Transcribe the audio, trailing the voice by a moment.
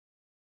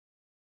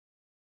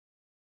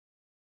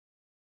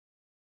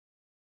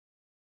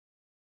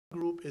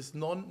group is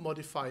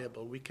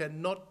non-modifiable. We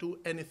cannot do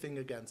anything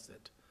against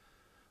it.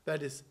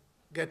 That is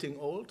getting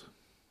old.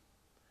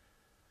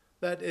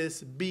 That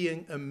is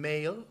being a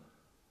male.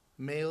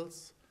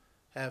 Males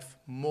have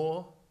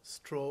more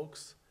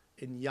strokes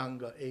in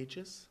younger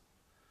ages.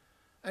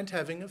 And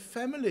having a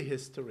family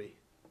history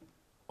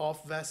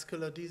of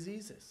vascular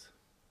diseases.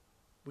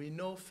 We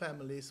know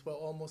families where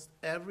almost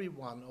every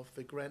one of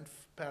the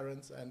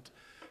grandparents and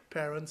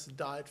parents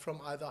died from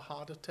either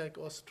heart attack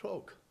or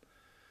stroke.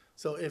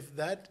 So if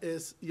that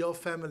is your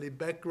family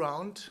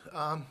background,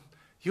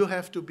 you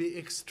have to be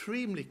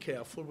extremely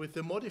careful with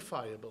the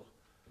modifiable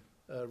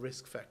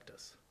risk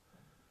factors.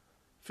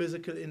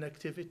 Physical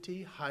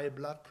inactivity, high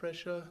blood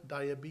pressure,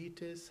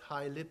 diabetes,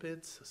 high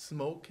lipids,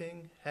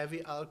 smoking,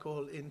 heavy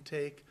alcohol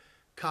intake,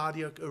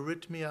 cardiac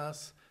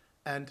arrhythmias,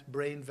 and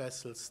brain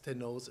vessel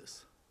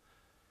stenosis.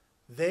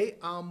 They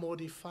are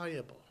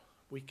modifiable.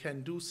 We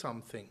can do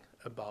something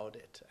about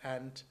it.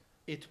 And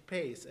it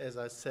pays, as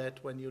I said,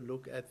 when you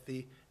look at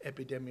the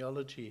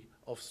epidemiology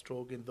of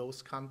stroke in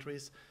those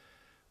countries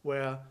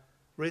where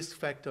risk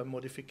factor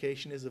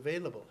modification is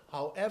available.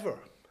 However,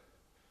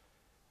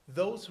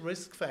 those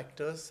risk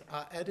factors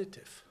are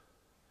additive.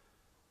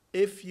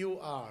 If you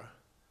are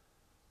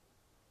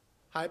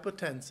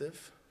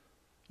hypertensive,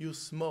 you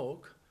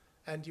smoke,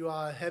 and you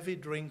are a heavy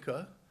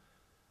drinker,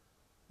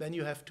 then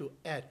you have to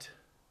add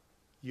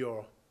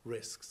your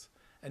risks.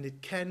 And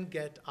it can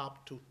get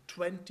up to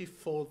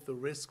 20-fold the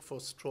risk for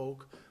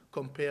stroke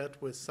compared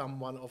with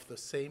someone of the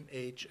same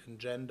age and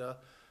gender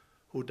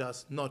who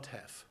does not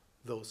have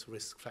those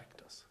risk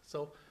factors.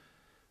 So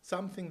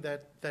something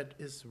that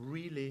is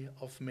really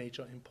of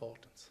major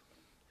importance.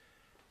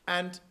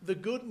 And the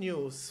good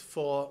news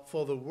for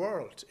the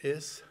world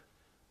is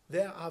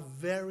there are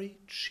very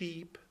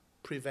cheap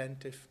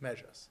preventive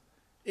measures,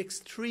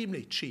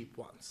 extremely cheap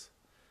ones.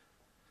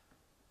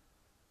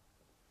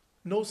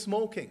 No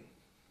smoking.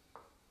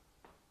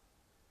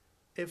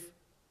 If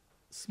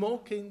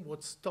smoking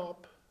would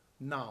stop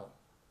now,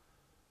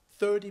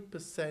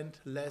 30%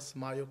 less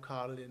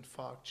myocardial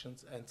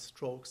infarctions and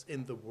strokes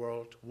in the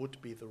world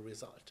would be the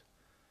result.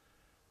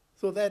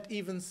 So that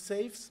even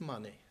saves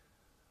money,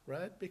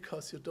 right?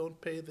 Because you don't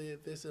pay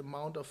this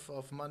amount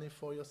of money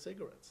for your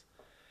cigarettes.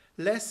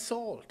 Less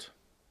salt,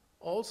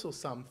 also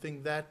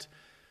something that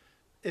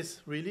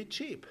is really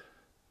cheap.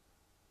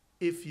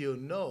 If you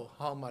know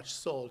how much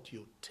salt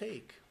you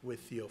take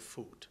with your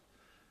food,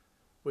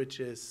 which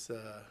is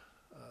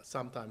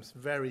sometimes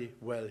very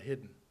well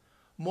hidden.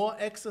 More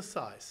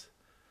exercise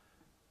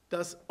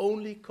does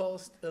only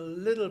cost a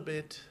little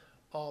bit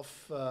of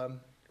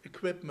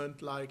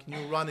equipment like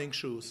new running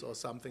shoes or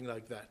something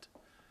like that.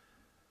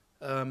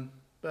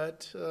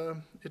 But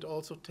it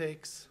also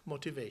takes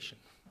motivation,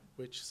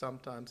 which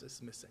sometimes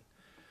is missing.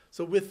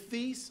 So with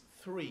these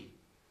three,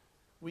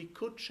 we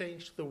could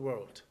change the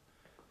world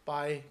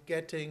by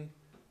getting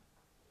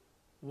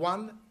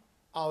 1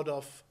 out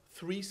of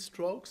 3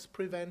 strokes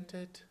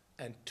prevented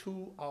and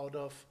 2 out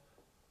of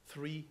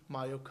 3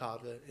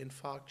 myocardial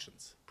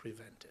infarctions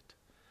prevented.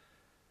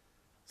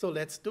 So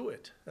let's do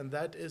it. And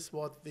that is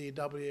what the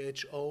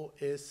WHO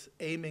is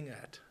aiming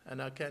at.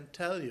 And I can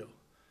tell you,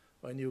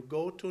 when you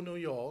go to New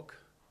York,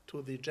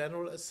 to the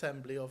General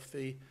Assembly of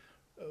the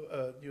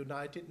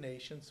United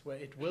Nations, where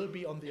it will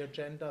be on the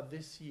agenda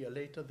this year,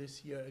 later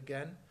this year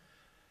again,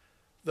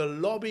 the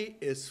lobby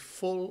is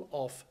full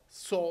of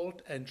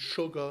salt and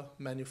sugar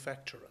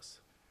manufacturers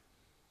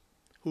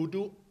who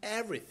do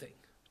everything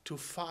to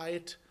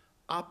fight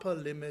upper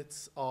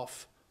limits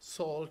of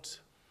salt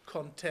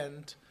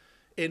content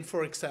in,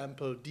 for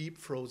example, deep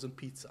frozen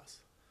pizzas,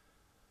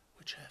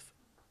 which have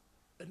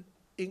an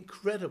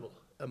incredible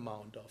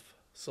amount of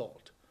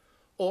salt,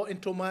 or in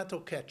tomato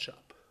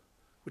ketchup,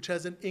 which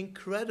has an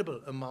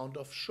incredible amount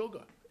of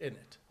sugar in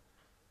it,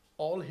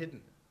 all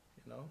hidden,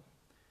 you know.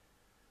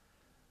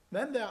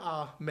 Then there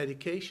are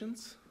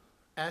medications,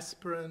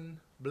 aspirin,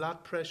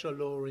 blood pressure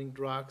lowering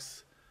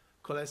drugs,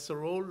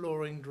 cholesterol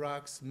lowering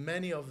drugs,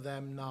 many of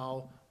them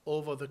now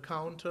over the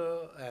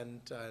counter, and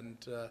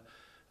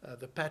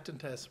the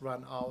patent has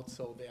run out,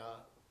 so they are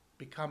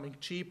becoming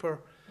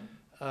cheaper,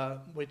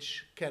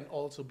 which can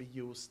also be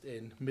used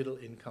in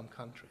middle-income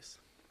countries.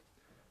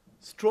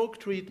 Stroke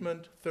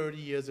treatment 30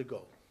 years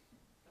ago,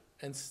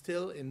 and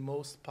still in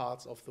most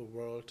parts of the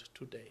world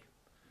today.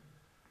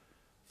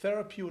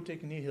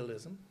 Therapeutic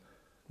nihilism.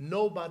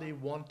 Nobody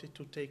wanted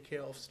to take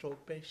care of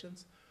stroke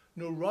patients.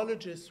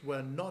 Neurologists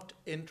were not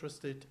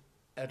interested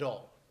at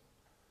all.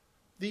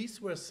 These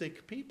were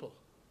sick people.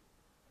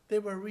 They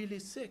were really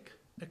sick,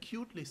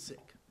 acutely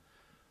sick.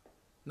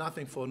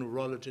 Nothing for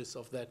neurologists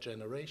of that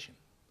generation.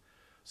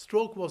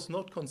 Stroke was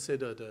not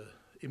considered an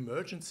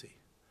emergency.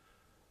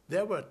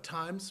 There were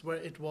times where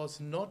it was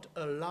not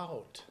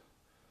allowed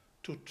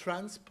to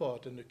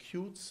transport an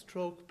acute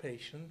stroke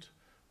patient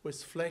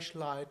with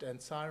flashlight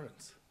and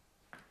sirens.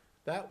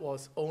 That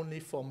was only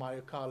for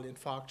myocardial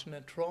infarction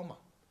and trauma.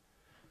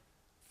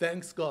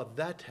 Thanks God,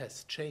 that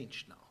has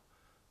changed now.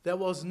 There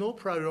was no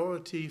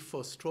priority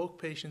for stroke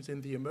patients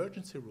in the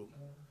emergency room.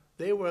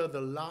 They were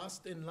the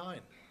last in line.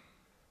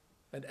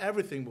 And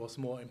everything was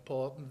more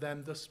important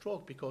than the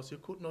stroke because you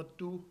could not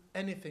do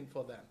anything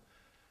for them.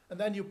 And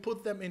then you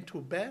put them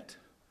into bed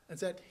and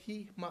said,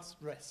 he must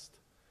rest.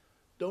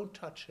 Don't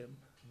touch him.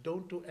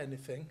 Don't do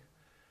anything.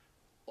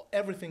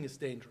 Everything is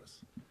dangerous.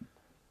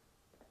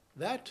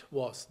 That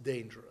was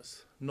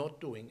dangerous, not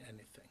doing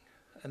anything.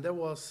 And there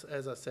was,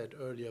 as I said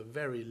earlier,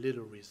 very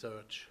little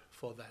research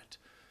for that.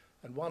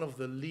 And one of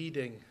the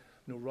leading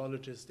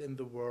neurologists in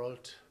the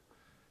world,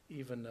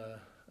 even a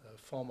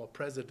former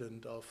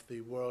president of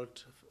the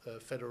World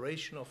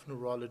Federation of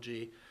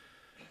Neurology,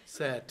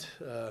 said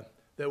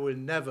there will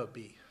never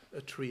be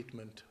a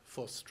treatment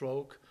for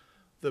stroke.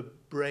 The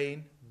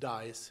brain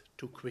dies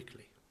too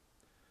quickly.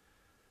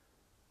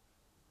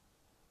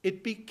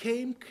 It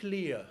became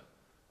clear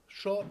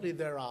shortly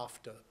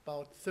thereafter,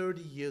 about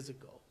 30 years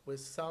ago, with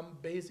some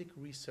basic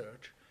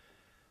research,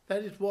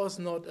 that it was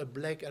not a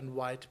black and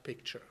white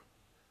picture.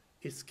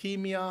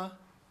 Ischemia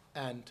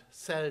and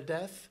cell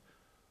death,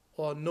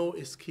 or no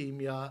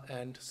ischemia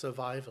and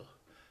survival.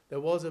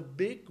 There was a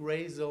big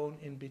gray zone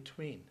in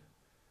between.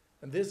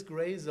 And this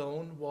gray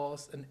zone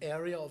was an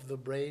area of the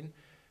brain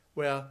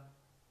where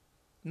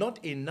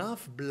not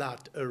enough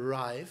blood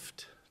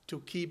arrived to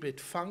keep it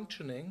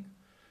functioning,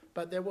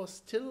 but there was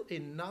still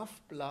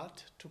enough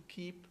blood to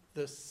keep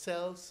the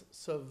cells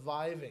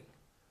surviving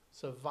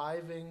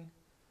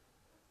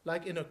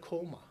like in a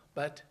coma,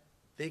 but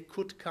they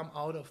could come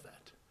out of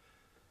that.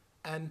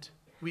 And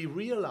we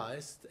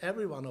realized,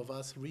 every one of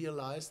us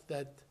realized,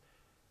 that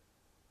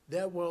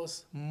there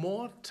was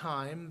more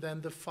time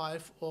than the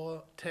 5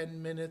 or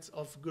 10 minutes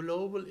of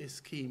global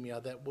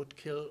ischemia that would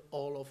kill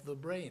all of the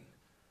brain.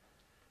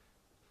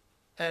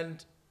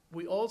 And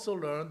we also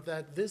learned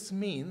that this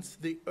means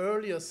the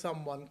earlier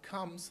someone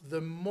comes,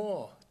 the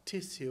more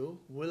tissue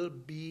will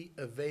be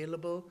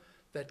available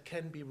that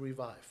can be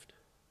revived.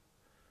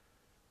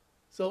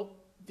 So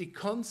the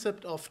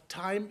concept of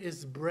time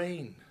is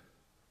brain,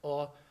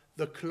 or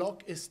the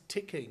clock is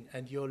ticking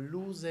and you're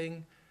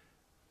losing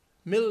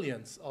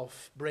millions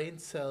of brain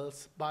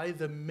cells by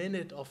the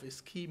minute of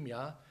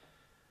ischemia,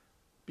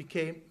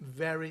 became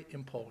very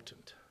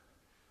important.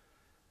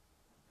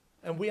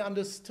 And we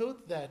understood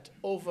that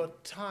over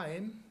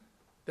time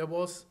there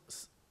was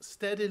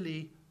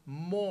steadily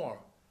more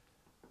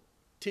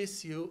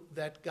tissue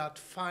that got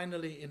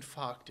finally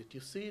infarcted. You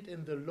see it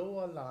in the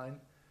lower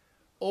line.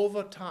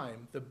 Over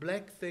time, the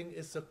black thing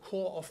is the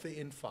core of the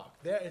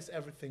infarct. There is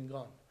everything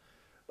gone.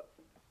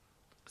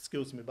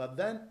 Excuse me. But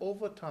then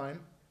over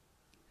time,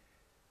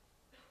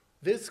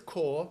 this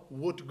core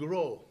would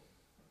grow,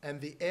 and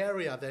the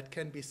area that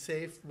can be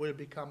saved will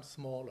become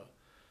smaller.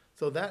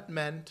 So that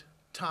meant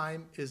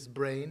time is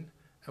brain,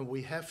 and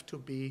we have to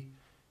be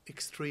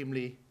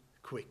extremely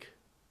quick.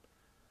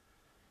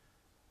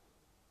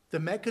 The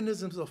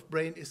mechanisms of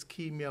brain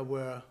ischemia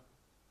were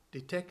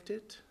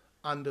detected,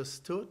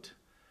 understood,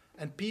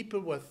 and people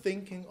were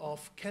thinking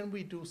of, can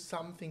we do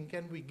something,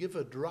 can we give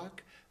a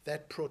drug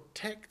that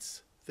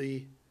protects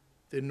the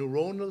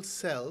neuronal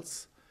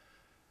cells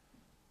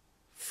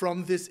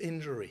from this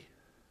injury?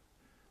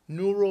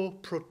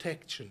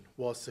 Neuroprotection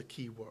was the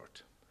key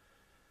word.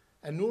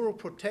 And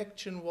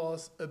neuroprotection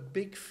was a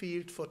big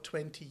field for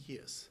 20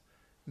 years.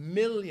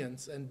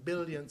 Millions and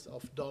billions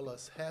of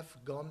dollars have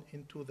gone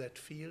into that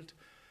field.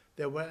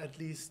 There were at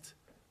least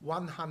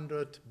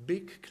 100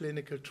 big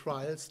clinical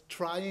trials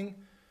trying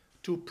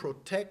to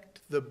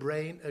protect the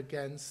brain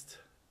against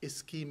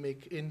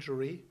ischemic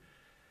injury,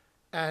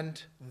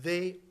 and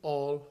they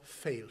all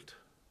failed.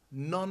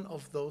 None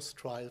of those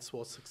trials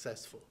was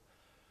successful.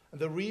 And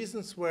the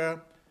reasons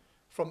were,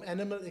 from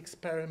animal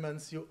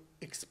experiments, you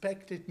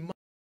expected much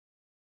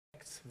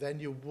than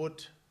you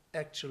would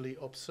actually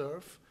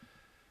observe.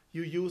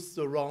 You used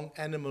the wrong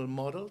animal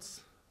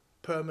models,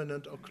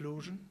 permanent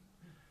occlusion.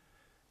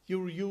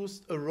 You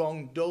used a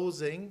wrong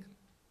dosing.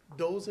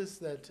 Doses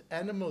that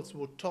animals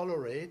would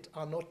tolerate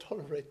are not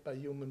tolerated by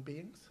human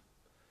beings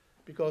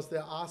because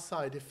there are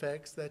side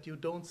effects that you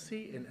don't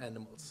see in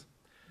animals.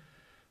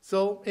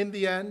 So in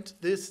the end,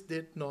 this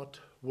did not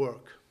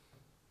work.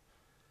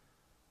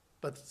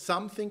 But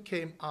something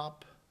came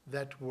up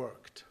that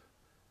worked.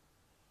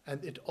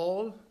 And it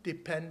all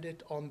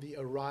depended on the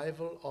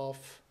arrival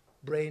of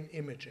brain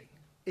imaging,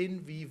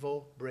 in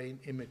vivo brain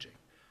imaging.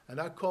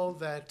 And I call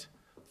that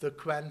the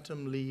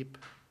quantum leap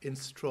in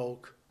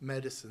stroke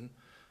medicine,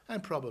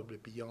 and probably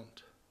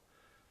beyond.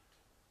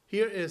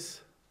 Here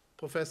is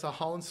Professor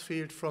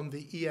Hounsfield from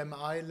the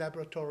EMI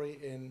laboratory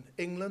in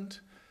England.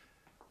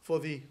 For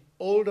the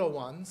older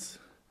ones,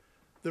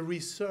 the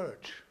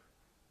research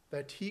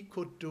that he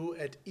could do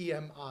at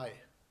EMI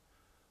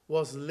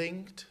was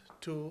linked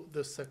to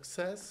the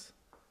success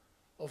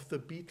of the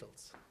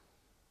Beatles.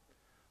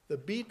 The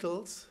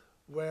Beatles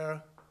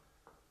were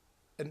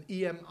an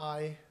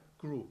EMI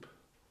group.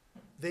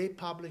 They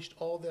published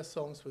all their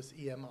songs with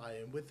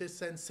EMI, and with this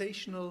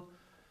sensational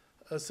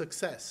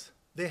success,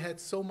 they had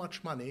so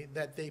much money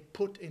that they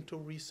put into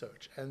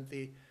research, and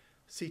the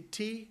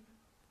CT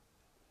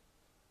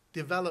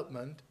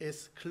development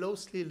is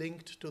closely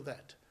linked to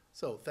that.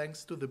 So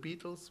thanks to the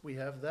Beatles, we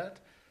have that.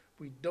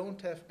 We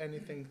don't have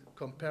anything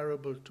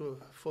comparable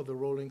for the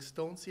Rolling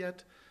Stones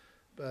yet,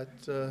 but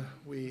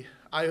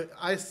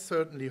I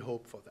certainly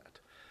hope for that.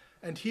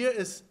 And here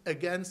is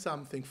again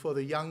something for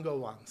the younger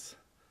ones.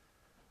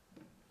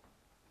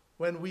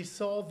 When we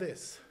saw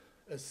this,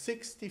 a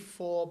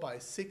 64 by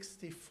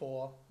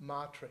 64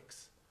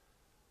 matrix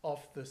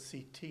of the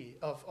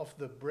CT, of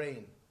the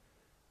brain,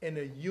 in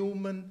a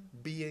human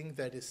being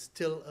that is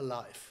still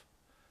alive,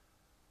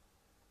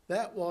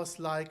 that was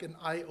like an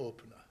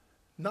eye-opener.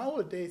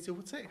 Nowadays, you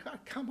would say,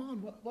 come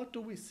on, what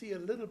do we see? A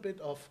little bit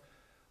of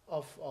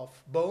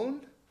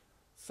bone,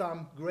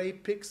 some gray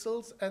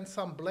pixels, and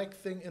some black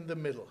thing in the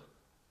middle,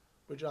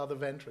 which are the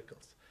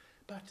ventricles.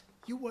 But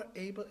you were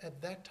able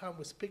at that time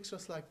with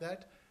pictures like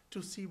that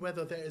to see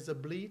whether there is a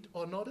bleed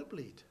or not a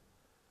bleed.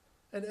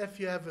 And if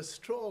you have a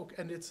stroke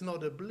and it's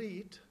not a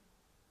bleed,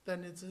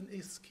 then it's an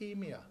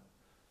ischemia.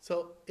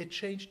 So it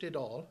changed it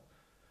all.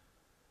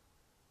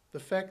 The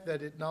fact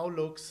that it now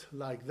looks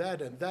like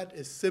that, and that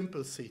is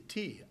simple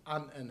CT,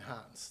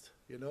 unenhanced,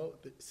 you know,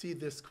 see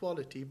this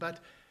quality.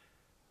 But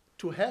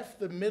to have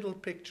the middle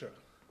picture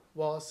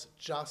was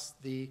just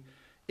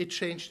it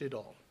changed it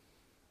all.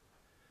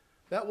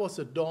 That was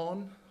the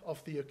dawn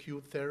of the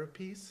acute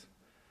therapies,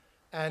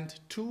 and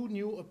two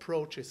new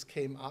approaches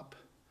came up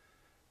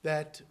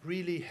that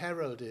really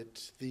heralded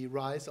the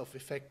rise of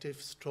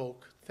effective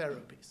stroke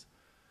therapies.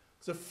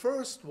 The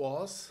first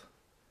was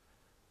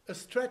a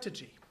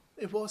strategy.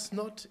 It was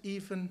not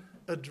even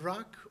a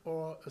drug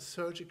or a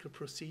surgical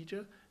procedure,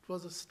 it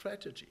was a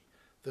strategy.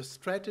 The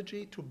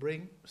strategy to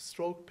bring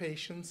stroke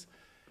patients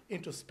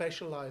into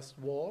specialized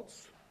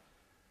wards,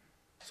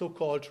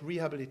 so-called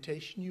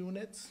rehabilitation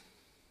units,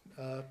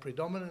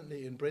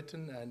 predominantly in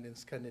Britain and in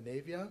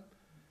Scandinavia,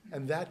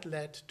 and that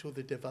led to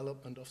the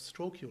development of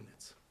stroke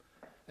units.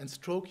 And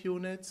stroke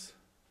units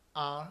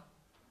are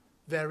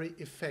very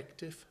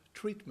effective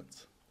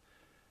treatments.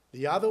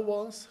 The other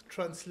was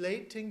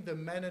translating the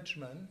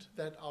management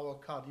that our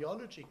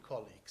cardiology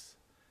colleagues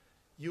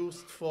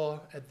used for,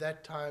 at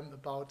that time,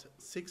 about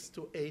 6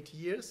 to 8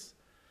 years,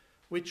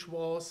 which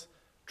was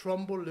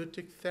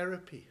thrombolytic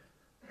therapy,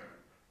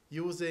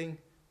 using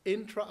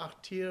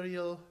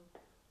intra-arterial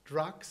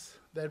drugs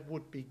that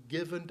would be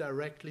given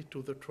directly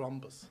to the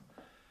thrombus.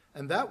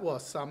 And that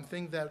was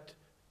something that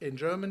in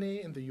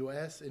Germany, in the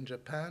US, in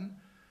Japan,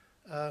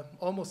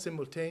 almost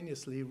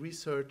simultaneously,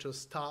 researchers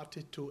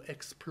started to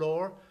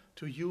explore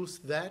to use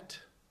that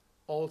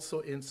also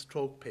in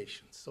stroke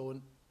patients. So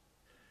an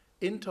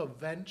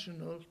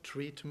interventional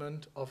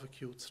treatment of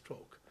acute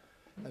stroke.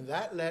 And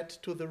that led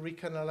to the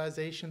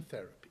recanalization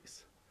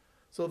therapies.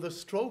 So the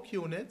stroke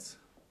units,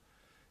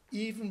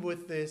 even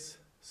with this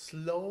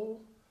slow,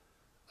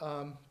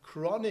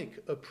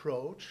 chronic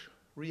approach,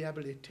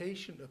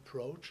 rehabilitation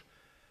approach,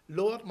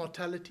 lowered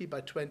mortality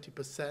by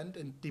 20%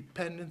 and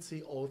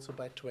dependency also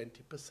by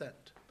 20%.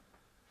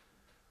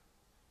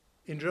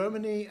 In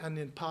Germany and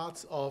in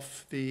parts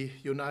of the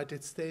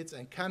United States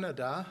and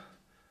Canada,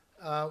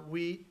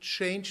 we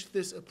changed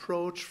this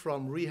approach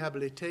from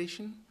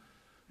rehabilitation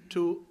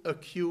to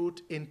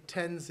acute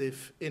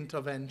intensive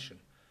intervention,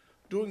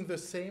 doing the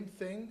same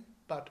thing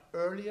but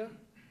earlier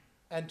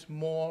and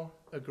more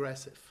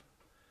aggressive.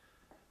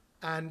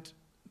 And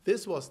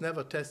this was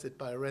never tested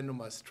by a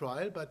randomized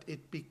trial, but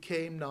it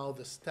became now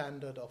the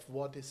standard of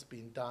what is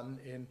being done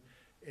in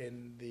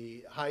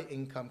the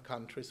high-income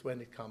countries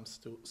when it comes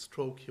to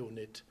stroke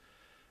unit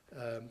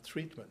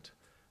treatment.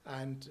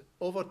 And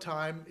over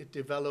time, it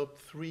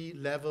developed 3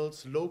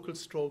 levels: local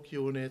stroke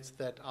units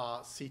that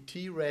are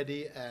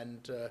CT-ready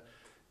and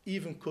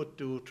even could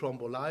do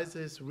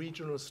thrombolysis,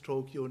 regional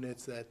stroke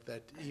units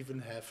that even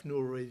have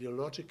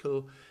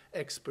neuroradiological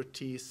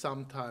expertise,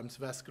 sometimes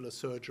vascular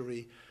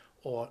surgery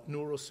or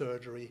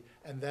neurosurgery,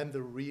 and then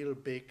the real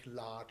big,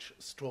 large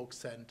stroke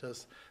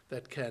centers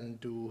that can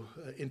do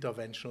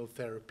interventional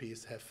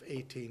therapies, have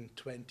 18,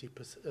 20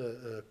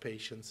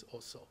 patients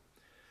or so.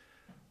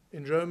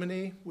 In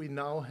Germany, we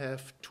now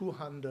have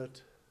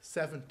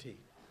 270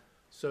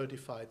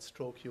 certified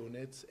stroke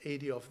units,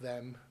 80 of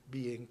them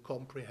being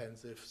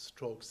comprehensive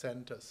stroke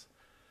centers.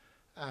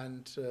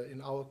 And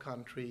in our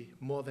country,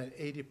 more than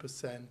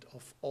 80%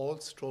 of all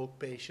stroke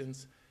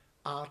patients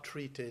are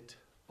treated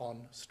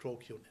on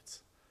stroke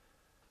units.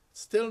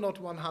 Still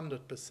not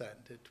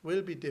 100%. It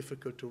will be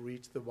difficult to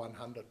reach the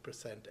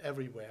 100%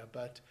 everywhere,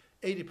 but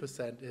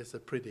 80% is a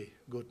pretty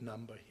good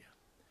number here.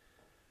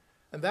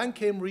 And then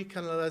came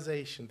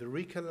recanalization, the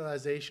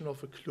recanalization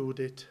of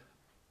occluded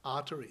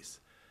arteries.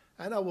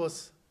 And I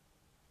was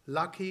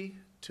lucky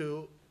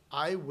to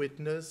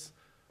eyewitness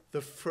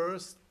the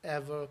first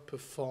ever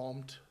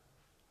performed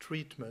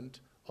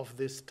treatment of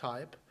this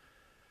type.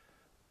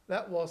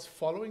 That was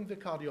following the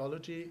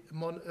cardiology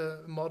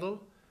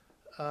model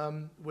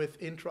with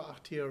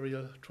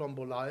intra-arterial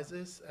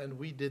thrombolysis, and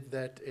we did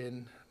that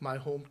in my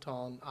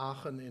hometown,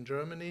 Aachen in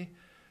Germany.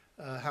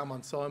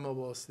 Hermann Säumer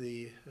was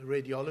the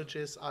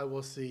radiologist, I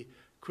was the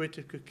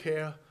critical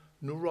care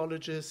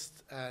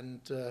neurologist,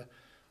 and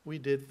we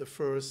did the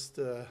first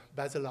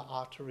basilar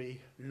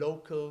artery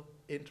local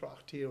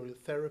intra-arterial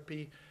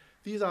therapy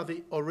These are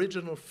the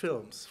original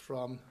films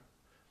from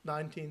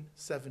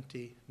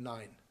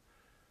 1979.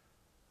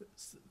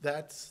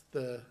 That's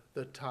the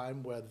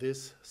time where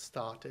this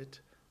started,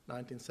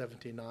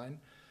 1979.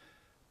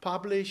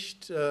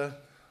 Published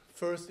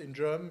first in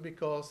German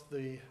because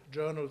the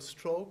journal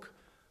Stroke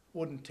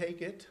wouldn't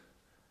take it.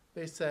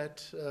 They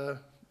said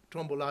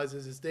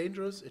thrombolysis is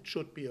dangerous, it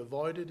should be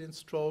avoided in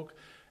stroke,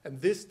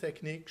 and this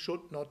technique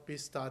should not be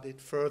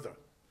studied further.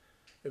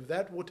 If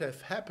that would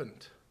have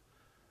happened,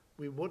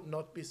 we would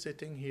not be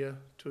sitting here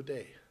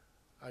today,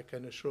 I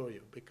can assure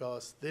you,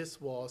 because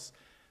this was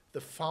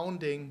the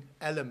founding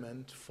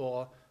element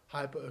for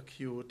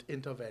hyperacute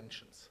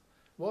interventions.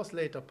 It was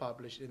later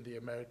published in the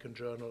American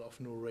Journal of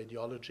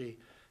Neuroradiology,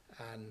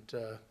 and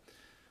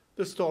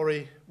the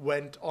story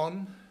went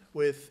on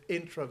with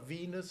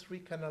intravenous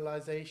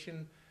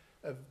recanalization.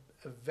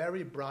 A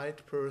very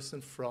bright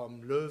person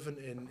from Leuven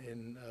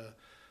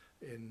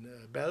in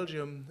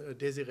Belgium,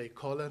 Desiree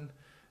Collen,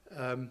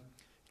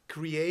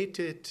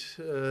 created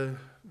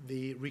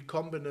the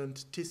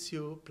recombinant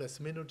tissue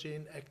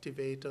plasminogen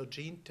activator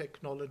gene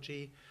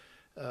technology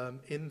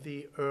in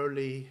the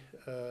early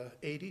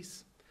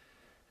 80s.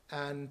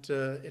 And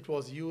it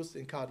was used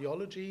in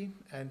cardiology,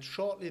 and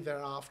shortly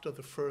thereafter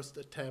the first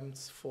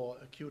attempts for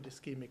acute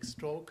ischemic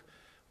stroke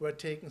were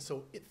taken.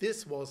 So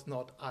this was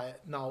not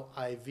now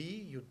IV,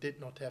 you did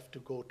not have to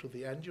go to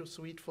the angio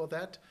suite for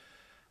that.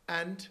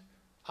 And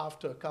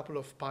after a couple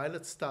of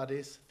pilot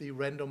studies, the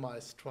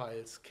randomized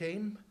trials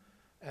came,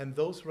 and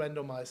those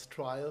randomized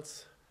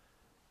trials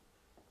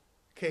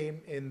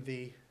came in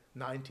the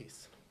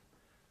 90s.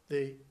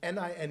 The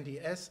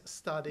NINDS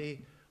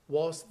study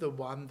was the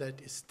one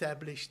that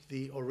established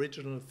the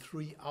original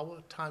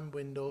 3-hour time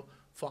window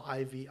for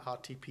IV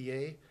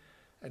RTPA,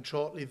 and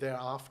shortly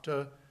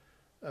thereafter,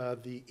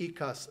 the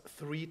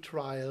ICAS-3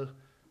 trial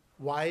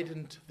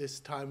widened this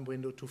time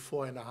window to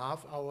 4.5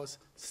 hours.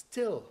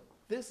 Still,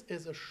 this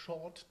is a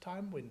short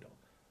time window.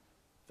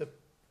 The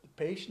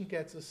patient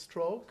gets a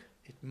stroke,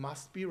 it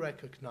must be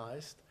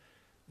recognized.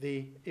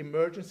 The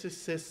emergency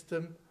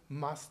system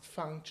must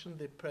function.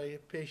 The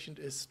patient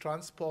is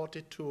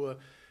transported to a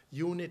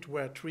unit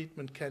where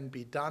treatment can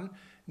be done,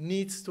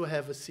 needs to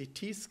have a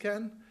CT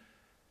scan.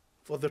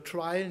 For the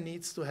trial,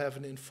 needs to have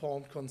an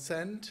informed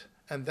consent,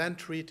 and then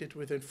treated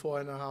within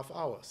 4.5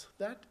 hours.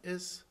 That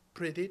is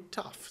pretty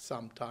tough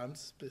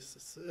sometimes,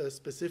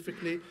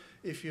 specifically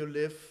if you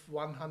live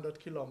 100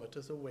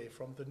 kilometers away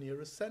from the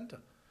nearest center.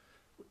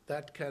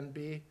 That can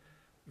be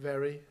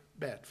very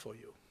bad for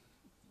you.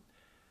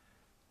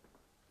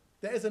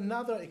 There is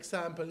another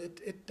example.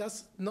 It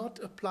does not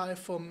apply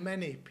for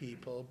many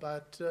people,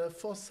 but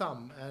for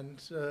some,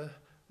 and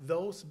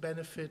those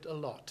benefit a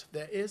lot.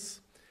 There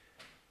is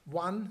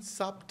one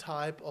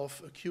subtype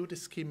of acute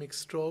ischemic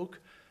stroke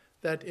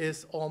that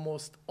is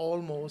almost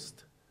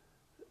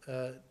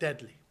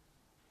deadly.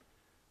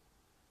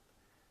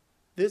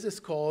 This is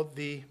called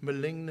the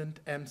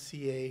malignant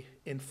MCA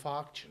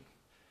infarction.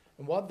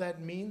 And what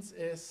that means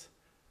is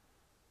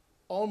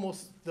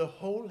almost the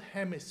whole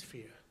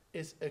hemisphere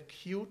is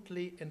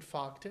acutely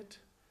infarcted,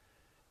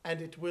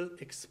 and it will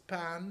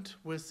expand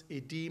with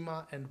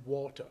edema and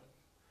water.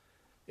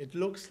 It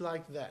looks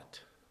like that.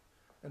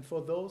 And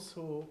for those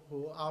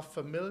who are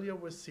familiar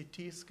with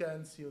CT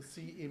scans, you'll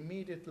see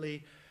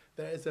immediately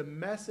there is a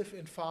massive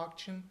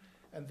infarction,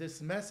 and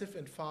this massive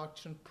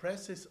infarction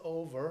presses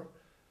over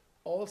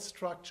all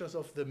structures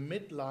of the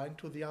midline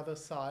to the other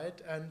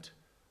side, and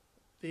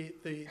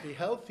the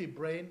healthy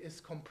brain is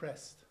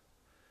compressed.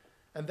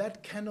 And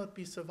that cannot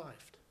be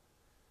survived.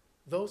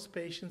 Those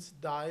patients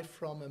die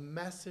from a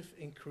massive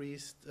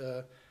increased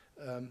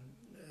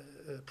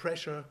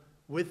pressure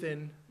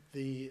within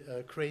the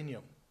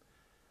cranium.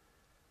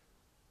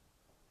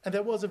 And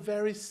there was a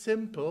very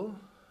simple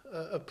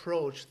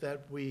approach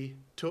that we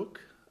took,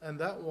 and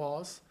that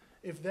was,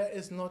 if there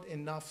is not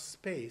enough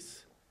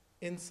space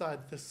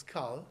inside the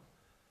skull,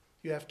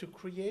 you have to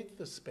create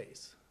the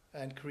space.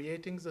 And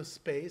creating the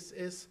space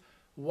is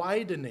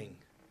widening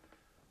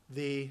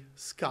the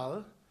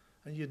skull,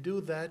 and you do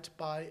that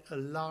by a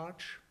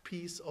large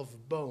piece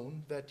of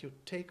bone that you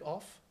take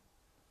off.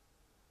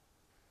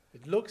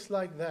 It looks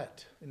like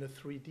that in a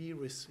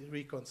 3D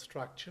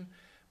reconstruction,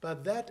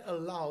 but that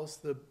allows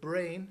the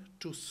brain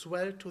to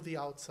swell to the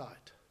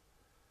outside.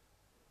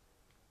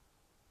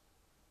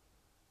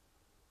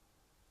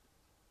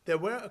 There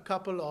were a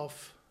couple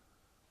of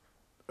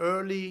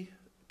early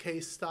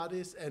case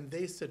studies, and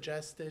they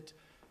suggested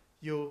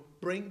you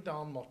bring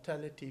down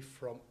mortality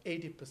from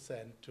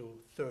 80% to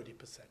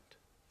 30%.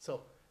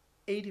 So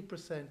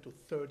 80% to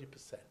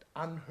 30%,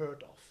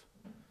 unheard of.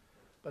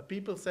 But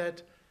people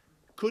said,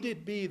 could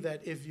it be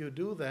that if you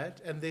do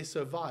that and they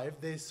survive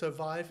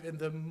in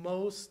the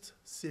most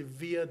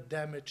severe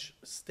damage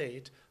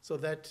state, so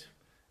that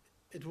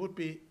it would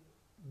be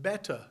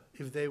better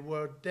if they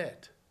were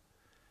dead?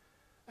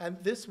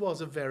 And this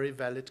was a very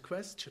valid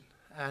question.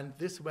 And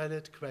this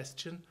valid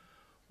question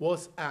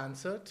was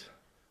answered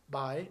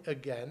by,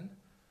 again,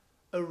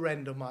 a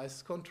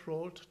randomized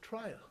controlled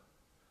trial.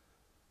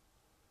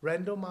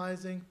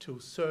 randomizing to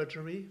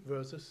surgery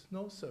versus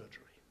no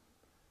surgery.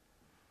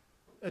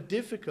 A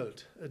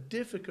difficult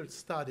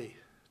study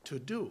to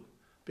do,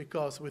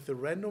 because with the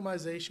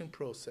randomization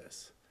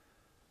process,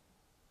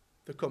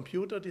 the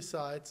computer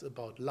decides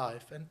about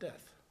life and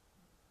death.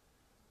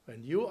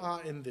 When you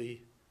are in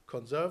the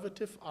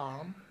conservative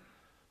arm,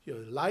 your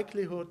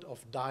likelihood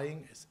of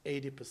dying is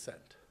 80%.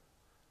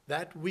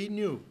 That we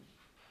knew.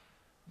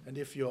 And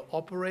if you're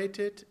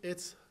operated,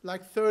 it's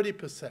like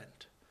 30%.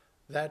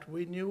 That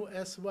we knew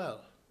as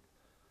well.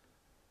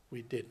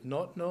 We did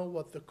not know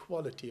what the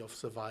quality of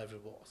survival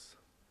was.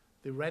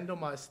 The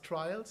randomized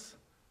trials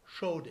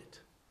showed it.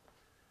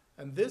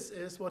 And this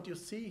is what you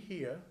see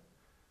here.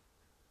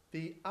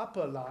 The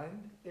upper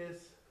line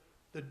is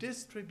the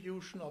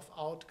distribution of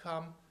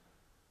outcome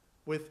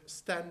with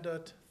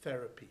standard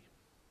therapy.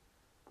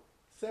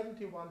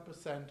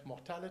 71%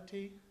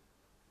 mortality,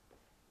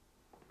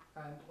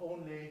 and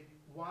only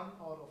 1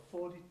 out of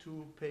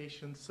 42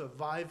 patients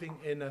surviving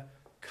in a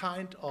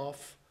kind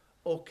of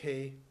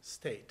okay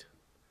state.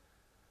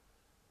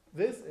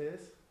 This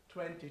is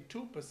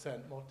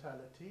 22%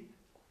 mortality,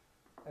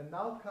 and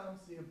now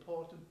comes the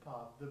important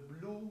part, the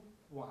blue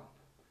one.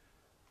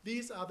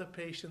 These are the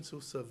patients who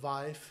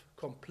survive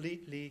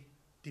completely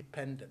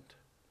dependent.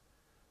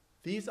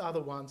 These are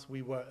the ones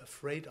we were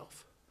afraid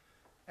of,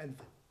 and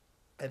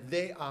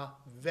they are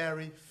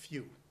very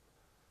few.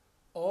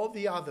 All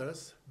the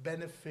others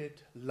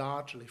benefit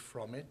largely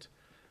from it,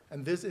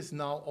 and this is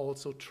now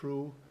also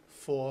true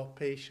for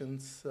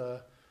patients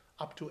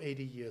up to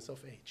 80 years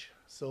of age.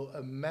 So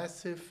a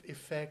massive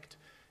effect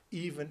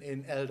even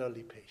in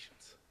elderly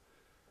patients.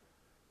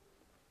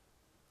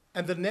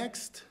 And the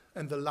next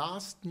and the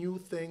last new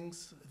thing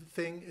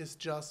is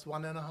just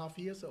 1.5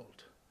 years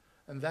old,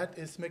 and that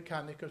is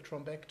mechanical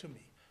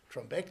thrombectomy.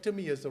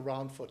 Thrombectomy is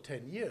around for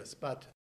 10 years, but